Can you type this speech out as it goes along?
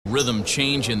rhythm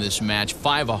change in this match.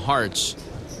 5 of hearts.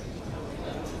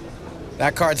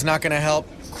 That card's not going to help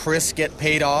Chris get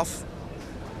paid off.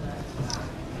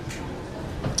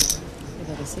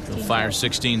 He'll fire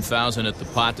 16,000 at the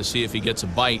pot to see if he gets a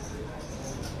bite.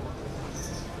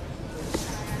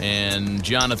 And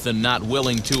Jonathan not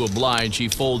willing to oblige. He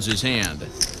folds his hand.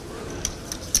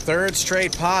 Third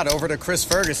straight pot over to Chris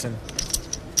Ferguson.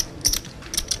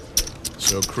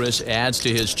 So Chris adds to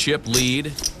his chip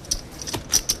lead.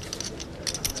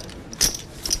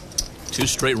 2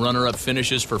 straight runner-up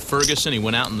finishes for Ferguson. He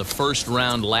went out in the first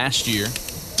round last year.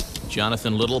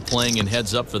 Jonathan Little playing in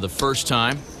heads-up for the first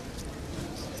time.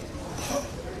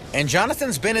 And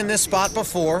Jonathan's been in this spot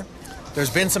before. There's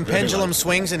been some pendulum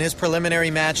swings in his preliminary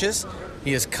matches.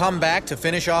 He has come back to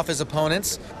finish off his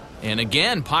opponents. And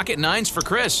again, pocket nines for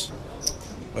Chris.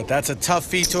 But that's a tough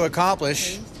feat to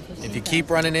accomplish if you keep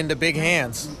running into big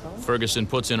hands. Ferguson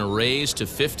puts in a raise to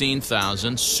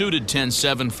 15,000. Suited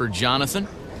 10-7 for Jonathan.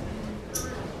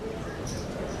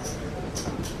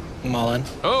 Mullen.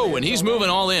 Oh, and he's moving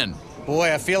all in.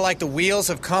 Boy, I feel like the wheels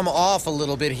have come off a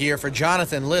little bit here for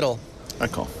Jonathan Little. I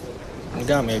call. You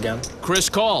got me again. Chris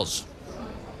calls.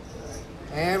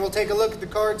 And we'll take a look at the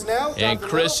cards now. And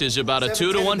Chris is about a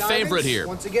 2-1 favorite here.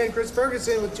 Once again, Chris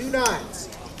Ferguson with 2 nines.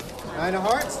 9 of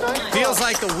hearts, 9 of clubs. Feels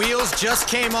like the wheels just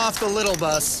came off the Little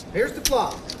bus. Here's the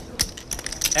flop.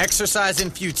 Exercising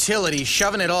futility,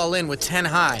 shoving it all in with 10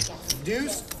 high.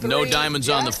 Deuce, 3, No diamonds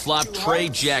jack, on the flop. 2 Trey,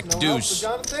 hearts, jack, no deuce.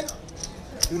 help for Jonathan.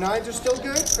 2 nines are still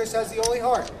good. Chris has the only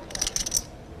heart.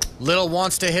 Little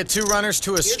wants to hit 2 runners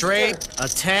to a straight, a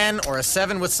 10, or a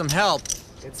 7 with some help.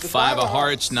 It's the 5 of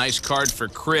hearts. Nice card for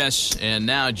Chris. And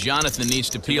now Jonathan needs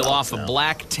to peel off a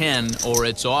black 10 or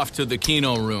it's off to the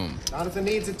Keno room. Jonathan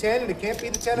needs a 10 and it can't be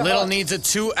the 10 of Little hearts. needs a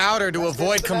 2-outer to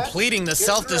avoid completing the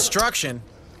self-destruction.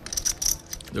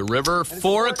 The river,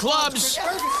 4 of clubs.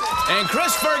 And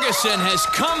Chris Ferguson has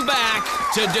come back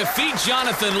to defeat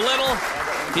Jonathan Little.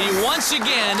 He once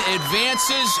again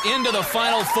advances into the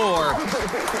Final Four.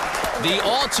 The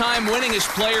all-time winningest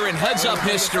player in heads-up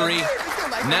history.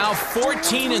 Now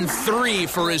 14-3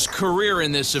 for his career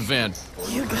in this event.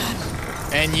 You got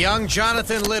it. And young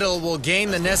Jonathan Little will gain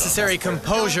the necessary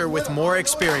composure with more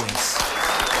experience.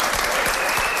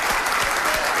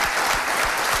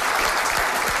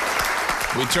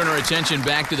 We turn our attention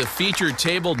back to the featured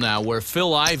table now, where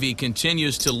Phil Ivey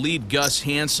continues to lead Gus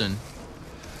Hansen.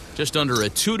 Just under a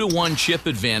 2-1 chip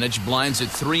advantage, blinds at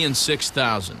 3 and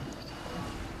 6,000.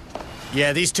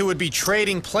 Yeah, these two would be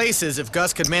trading places if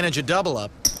Gus could manage a double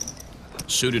up.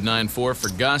 Suited 9-4 for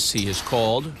Gus. He has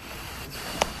called.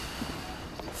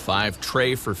 5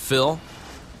 Trey for Phil.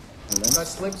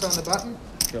 Gus slips on the button.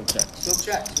 Still checks.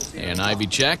 Still checks. And Ivey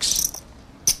checks.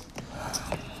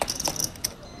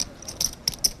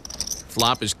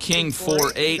 Flop is king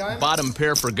 4-8, bottom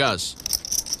pair for Gus.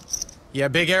 Yeah,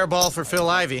 big air ball for Phil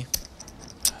Ivey.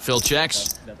 Phil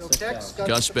checks.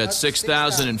 Gus bets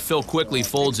 6,000 and Phil quickly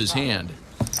folds his hand.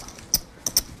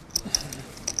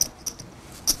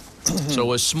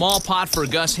 So a small pot for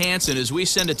Gus Hansen as we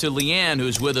send it to Leanne,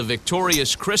 who's with a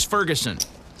victorious Chris Ferguson.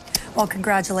 Well,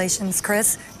 congratulations,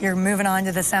 Chris. You're moving on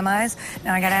to the semis.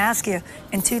 Now, I got to ask you,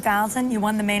 in 2000, you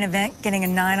won the main event, getting a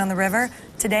 9 on the river.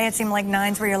 Today, it seemed like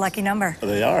 9s were your lucky number.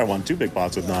 They are. I won 2 big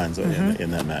pots with 9s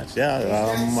in that match. Yeah,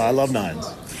 I love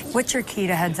 9s. What's your key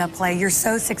to heads-up play? You're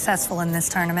so successful in this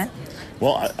tournament.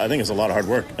 Well, I think it's a lot of hard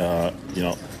work. You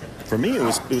know, for me, it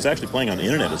was actually playing on the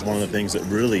internet is one of the things that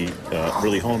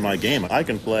really honed my game. I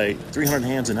can play 300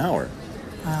 hands an hour.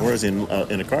 Wow. Whereas in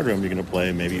a card room, you're going to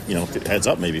play maybe, heads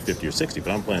up maybe 50 or 60,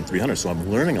 but I'm playing 300, so I'm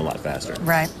learning a lot faster.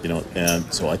 Right.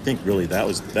 And so I think really that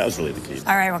was really the key.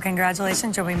 All right, well,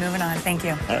 congratulations. You'll be moving on. Thank you.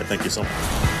 All right, thank you so much.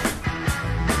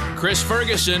 Chris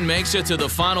Ferguson makes it to the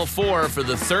Final Four for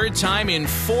the 3rd time in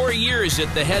 4 years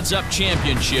at the Heads Up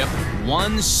Championship.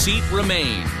 1 seat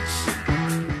remains.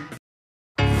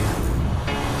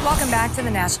 Welcome back to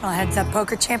the National Heads Up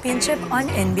Poker Championship on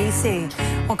NBC.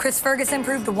 Well, Chris Ferguson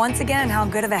proved once again how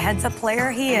good of a heads-up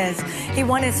player he is. He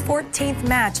won his 14th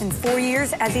match in 4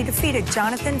 years as he defeated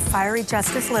Jonathan Fiery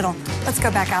Justice Little. Let's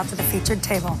go back out to the featured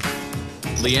table.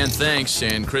 Leanne, thanks.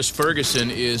 And Chris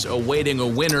Ferguson is awaiting a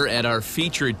winner at our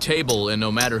featured table. And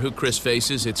no matter who Chris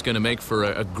faces, it's going to make for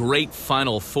a great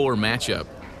Final Four matchup.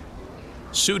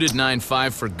 Suited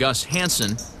 9-5 for Gus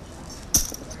Hansen.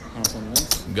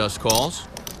 Gus calls.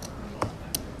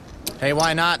 Hey,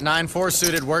 why not? 9-4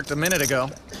 suited worked a minute ago.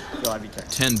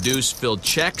 10 deuce, Phil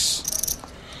checks.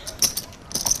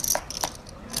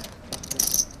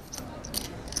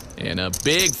 And a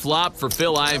big flop for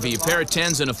Phil Ivey. A pair of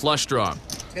 10s and a flush draw.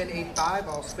 10-8-5,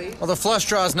 all space. Well, the flush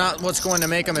draw is not what's going to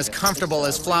make him as comfortable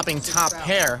as flopping top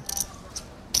pair.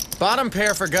 Bottom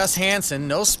pair for Gus Hansen,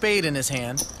 no spade in his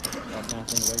hand.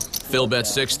 Phil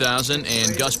bets 6,000,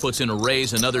 and Gus puts in a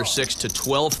raise, another 6 to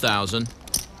 12,000.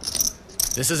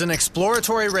 This is an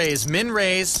exploratory raise, min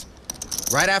raise,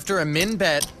 right after a min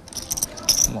bet.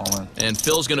 And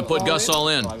Phil's going to put Gus all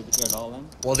in.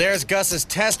 Well, there's Gus's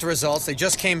test results. They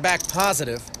just came back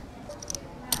positive.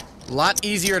 A lot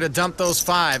easier to dump those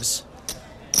fives.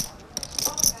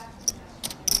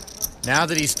 Now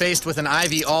that he's faced with an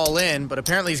Ivy all in, but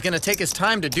apparently he's going to take his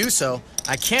time to do so.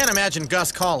 I can't imagine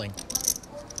Gus calling.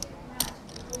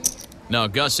 Now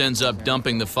Gus ends up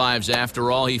dumping the fives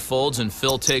after all. He folds, and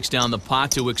Phil takes down the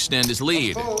pot to extend his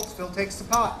lead. Phil takes the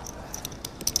pot.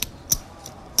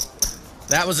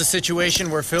 That was a situation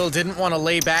where Phil didn't want to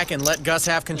lay back and let Gus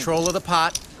have control of the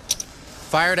pot.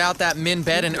 Fired out that min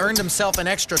bet and earned himself an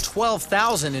extra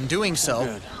 12,000 in doing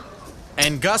so.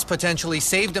 And Gus potentially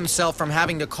saved himself from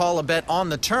having to call a bet on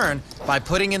the turn by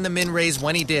putting in the min raise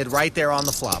when he did right there on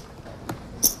the flop.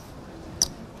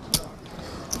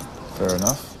 Fair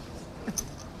enough.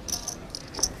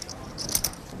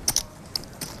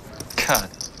 God,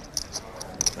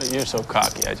 you're so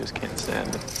cocky, I just can't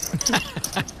stand it.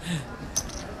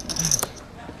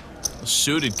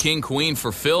 Suited king-queen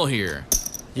for Phil here.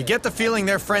 You get the feeling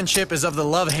their friendship is of the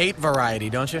love-hate variety,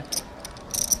 don't you?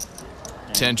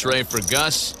 10 tray for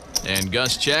Gus, and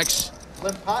Gus checks.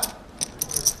 Limp pot.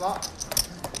 Flop.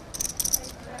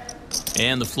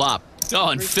 And the flop. Oh,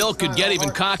 and Phil could get even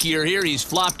cockier here. He's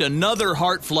flopped another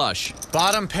heart flush.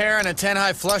 Bottom pair and a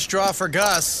 10-high flush draw for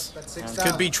Gus.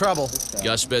 Could be trouble.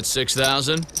 Gus bet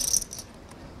 6,000.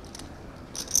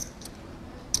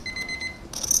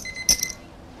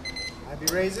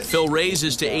 Phil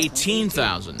raises to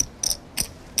 18,000.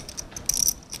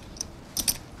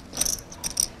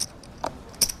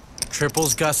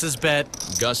 Triples Gus's bet.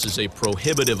 Gus is a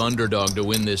prohibitive underdog to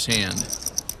win this hand.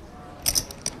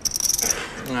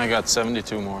 I got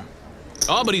 72 more.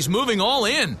 Oh, but he's moving all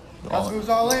in. Gus moves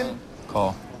all in.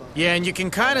 Call. Yeah, and you can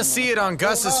kind of see it on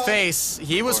Gus's face.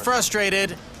 He was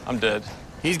frustrated. I'm dead.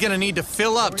 He's going to need to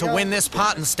fill up to win this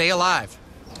pot and stay alive.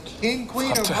 King,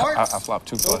 queen of hearts. I flopped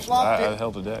 2 flushes. I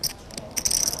held the deck.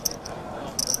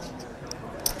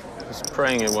 I was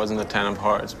praying it wasn't the 10 of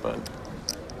hearts, but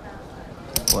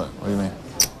What do you mean?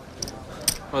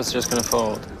 I was just gonna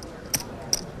fold.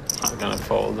 I'm gonna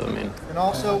fold. I mean, And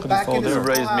also back into you the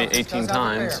raised me house. 18 Does have a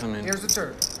times. pair. I mean, Here's the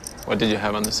turn. what did you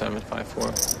have on the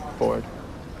 7-5-4 board?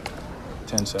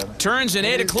 10-7. Turns in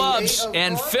 8 of clubs,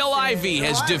 and Phil Ivey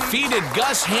has defeated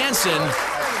Gus Hansen. 10-7.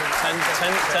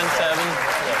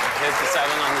 Hit the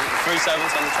 7 on the 3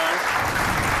 sevens on the turn.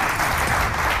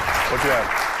 What'd you have?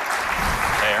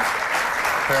 Pair.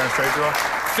 Pair and straight draw?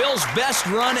 Phil's best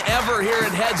run ever here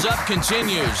at Heads Up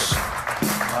continues.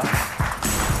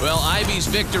 Well, Ivey's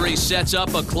victory sets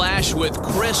up a clash with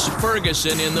Chris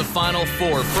Ferguson in the Final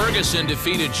Four. Ferguson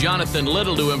defeated Jonathan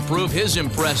Little to improve his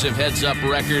impressive Heads Up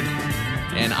record.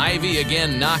 And Ivey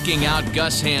again knocking out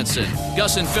Gus Hansen.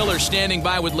 Gus and Phil are standing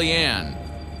by with Leanne.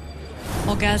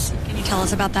 Well, Gus, can you tell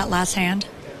us about that last hand?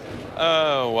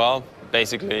 Well,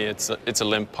 basically it's a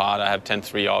limp pot. I have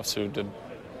 10-3 offsuit.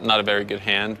 Not a very good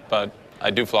hand, but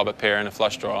I do flop a pair and a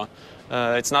flush draw.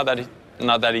 It's not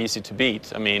that easy to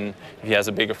beat. I mean, if he has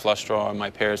a bigger flush draw, my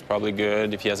pair is probably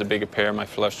good. If he has a bigger pair, my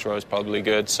flush draw is probably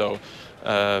good. So,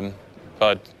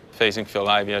 but facing Phil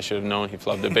Ivey, I should have known he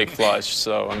flopped a big flush.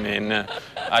 So, I mean,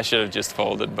 I should have just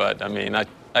folded. But, I mean,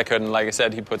 I couldn't. Like I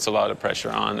said, he puts a lot of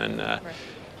pressure on, and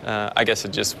I guess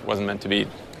it just wasn't meant to beat.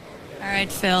 All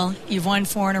right, Phil, you've won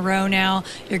 4 in a row now.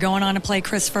 You're going on to play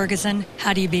Chris Ferguson.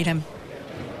 How do you beat him?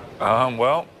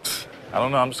 Well, I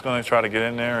don't know. I'm just going to try to get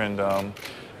in there and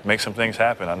make some things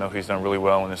happen. I know he's done really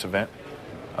well in this event.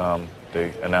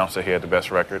 They announced that he had the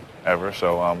best record ever,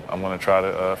 so I'm going to try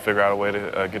to figure out a way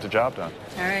to get the job done.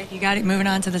 All right, you got it. Moving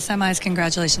on to the semis.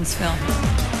 Congratulations, Phil.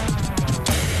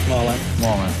 I'm all in. Come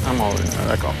on, man. I'm all in.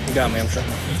 I call. You got me, I'm sure.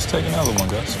 Let's take another one,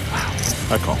 Gus.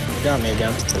 I call. You got me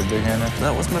again. Got a big hand there?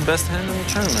 That was my best hand in the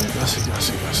tournament. Gussie.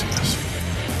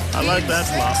 I like that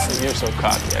flop. You're so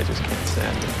cocky, I just can't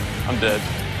stand it. I'm dead.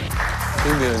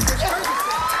 Too good.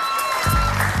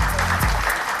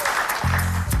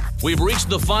 We've reached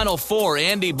the Final Four.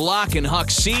 Andy Block and Huck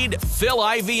Seed, Phil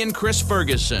Ivey and Chris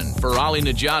Ferguson. For Ollie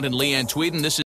Nikzad and Leanne Tweeden, this is